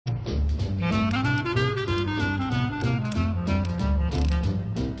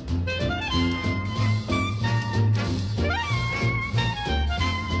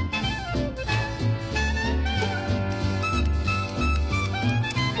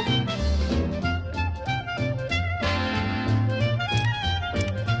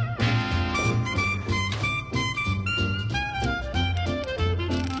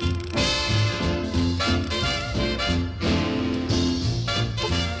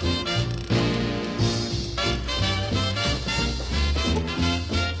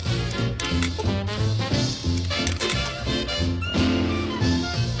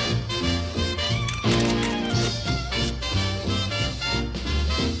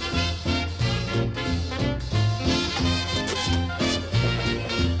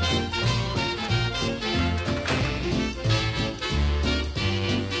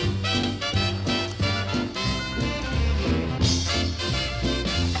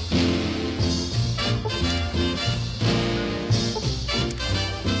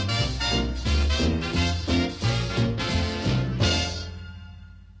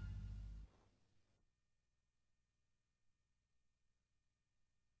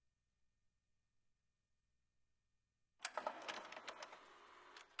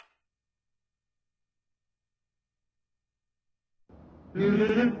I'm in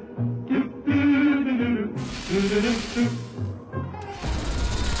the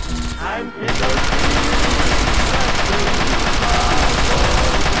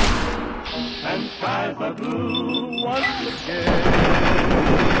and skies are blue once again.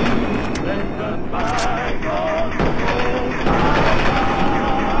 Then goodbye, God,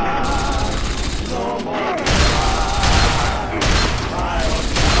 no more cry or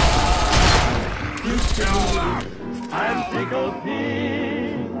cry. I'm tickled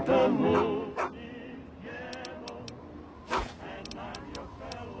pink, the moon is yellow, and I'm your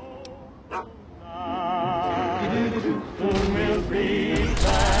fellow tonight. Soon we'll be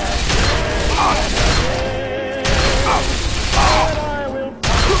back again, and I will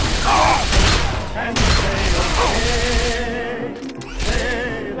come and say okay.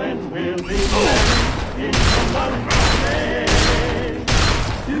 Say then we'll be married in the month of May.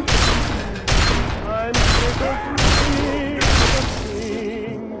 I'm tickled pink, the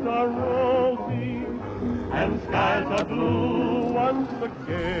things are rosy, and skies are blue once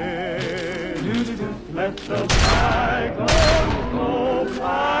again. Let the bygones go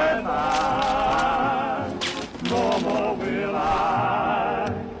bye-bye. No more will I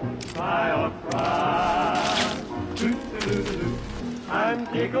cry or cry. I'm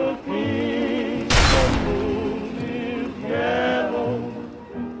tickled pink, the moon is yellow,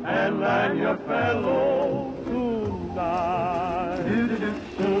 and I'm your fellow tonight.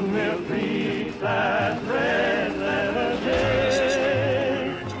 Soon we'll reach that red letter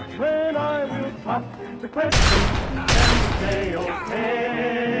day, when I will pop the question and say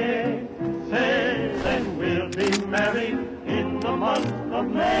okay. Say then we'll be married in the month of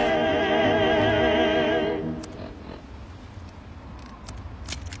May.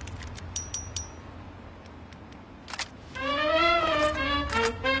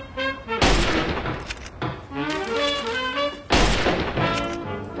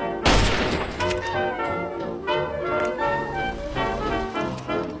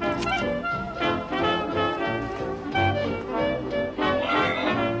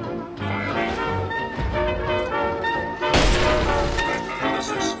 This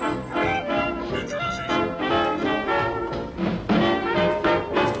is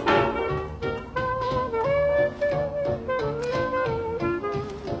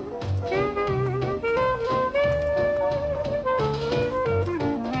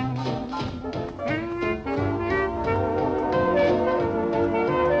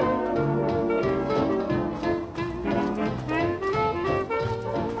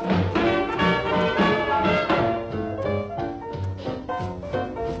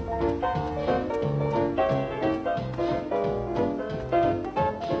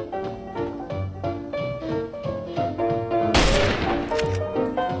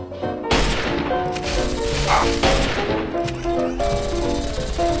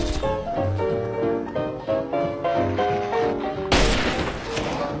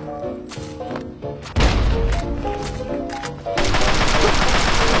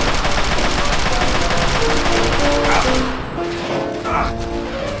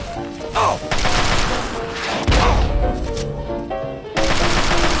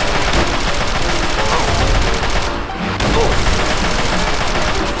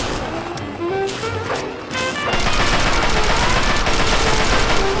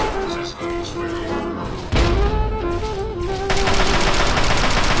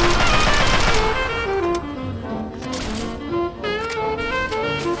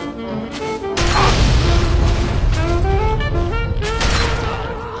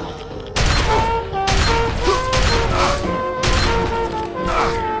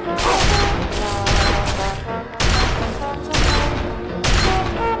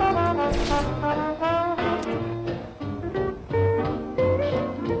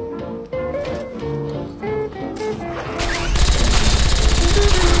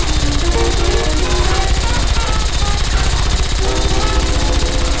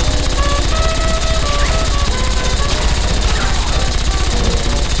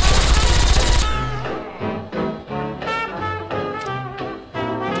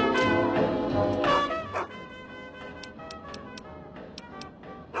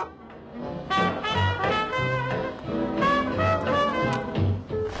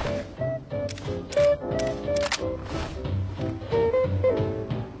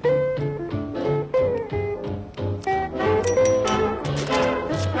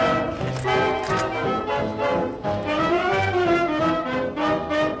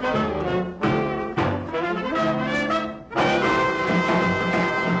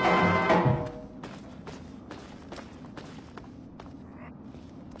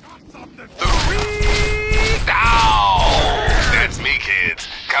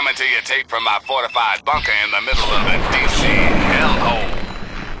my fortified bunker in the middle of the DC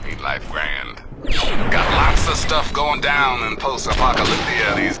hellhole. Ain't life grand? Got lots of stuff going down in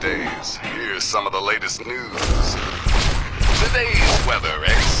post-apocalyptia these days. Here's some of the latest news. Today's weather,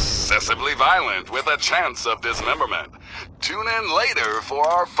 excessively violent with a chance of dismemberment. Tune in later for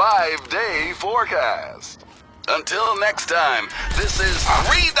our 5-day forecast. Until next time, this is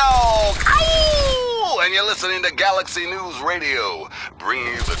Three Dog, Ow! And you're listening to Galaxy News Radio, bringing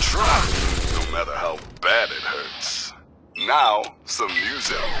you the truth, no matter how bad it hurts. Now, some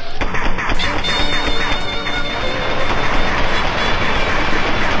music.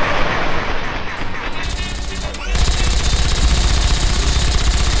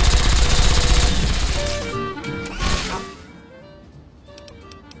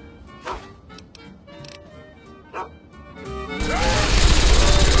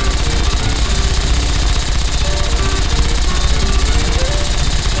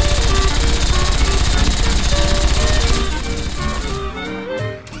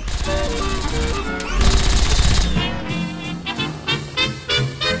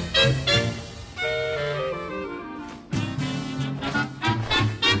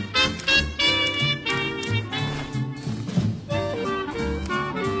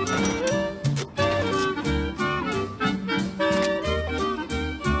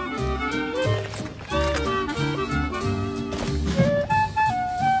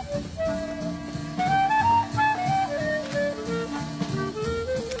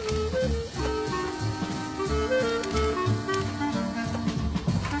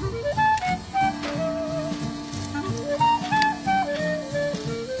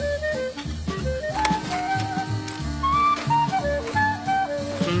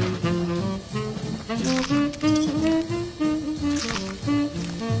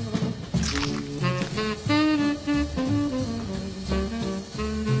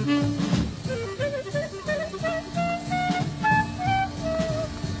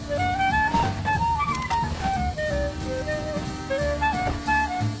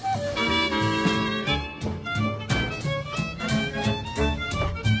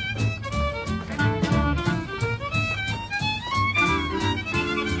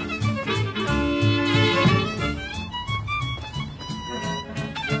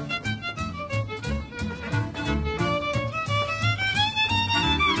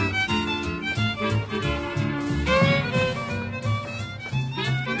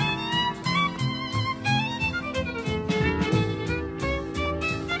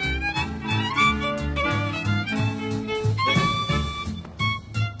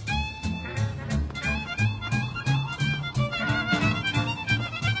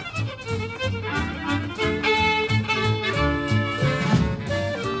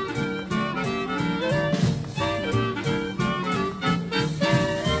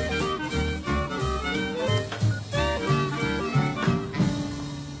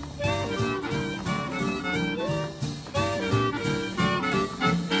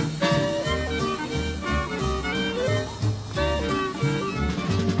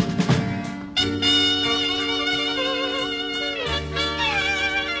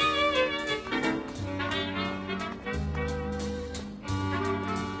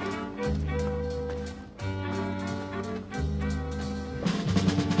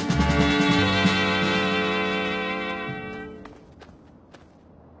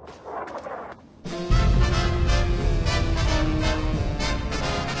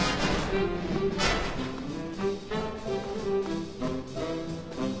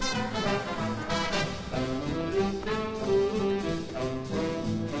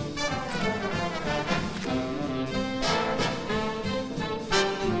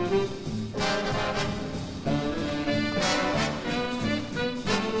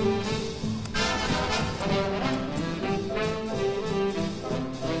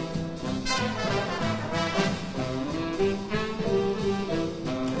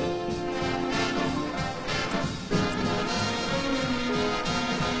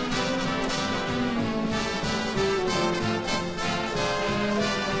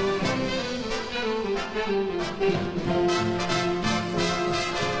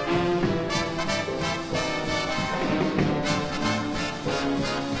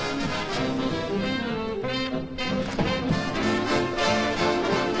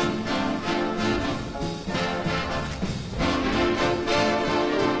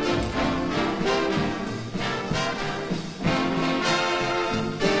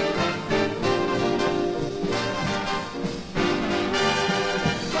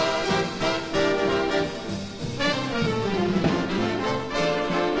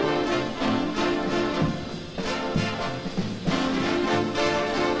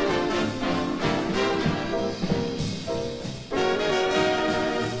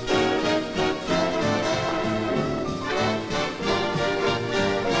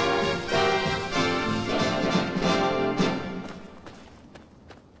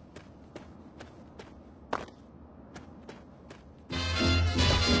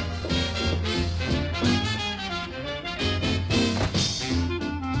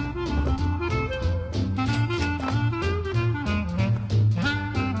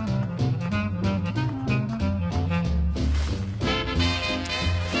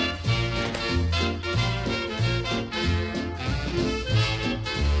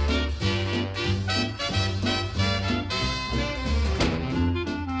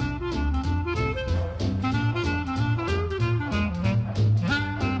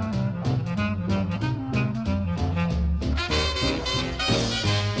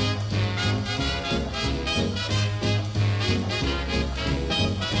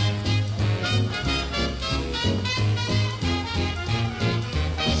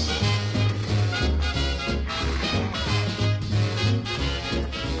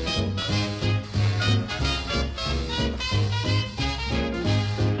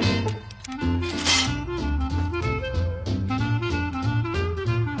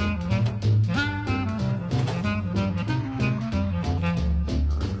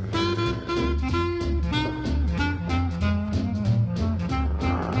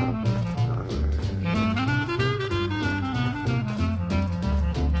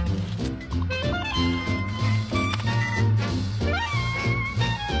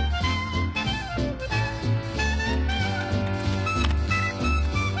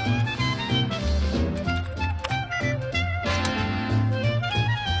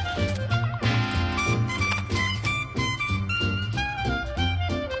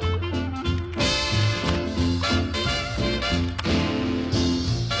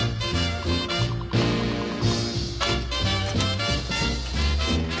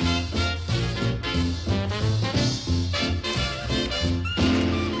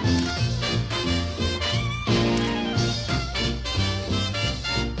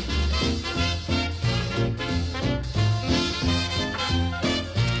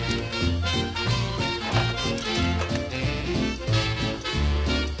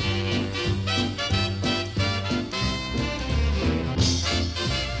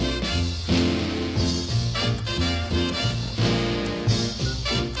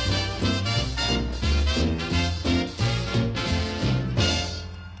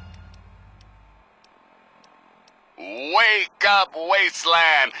 Wake up,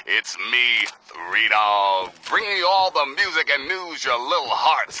 Wasteland! It's me, 3Dog, bringing you all the music and news your little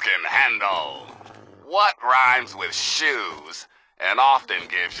hearts can handle. What rhymes with shoes and often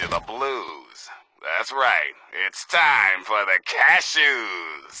gives you the blues? That's right, it's time for the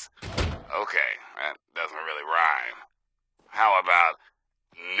cashews. Okay, that doesn't really rhyme. How about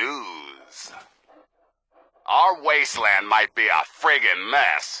news? Our wasteland might be a friggin'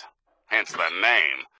 mess, hence the name.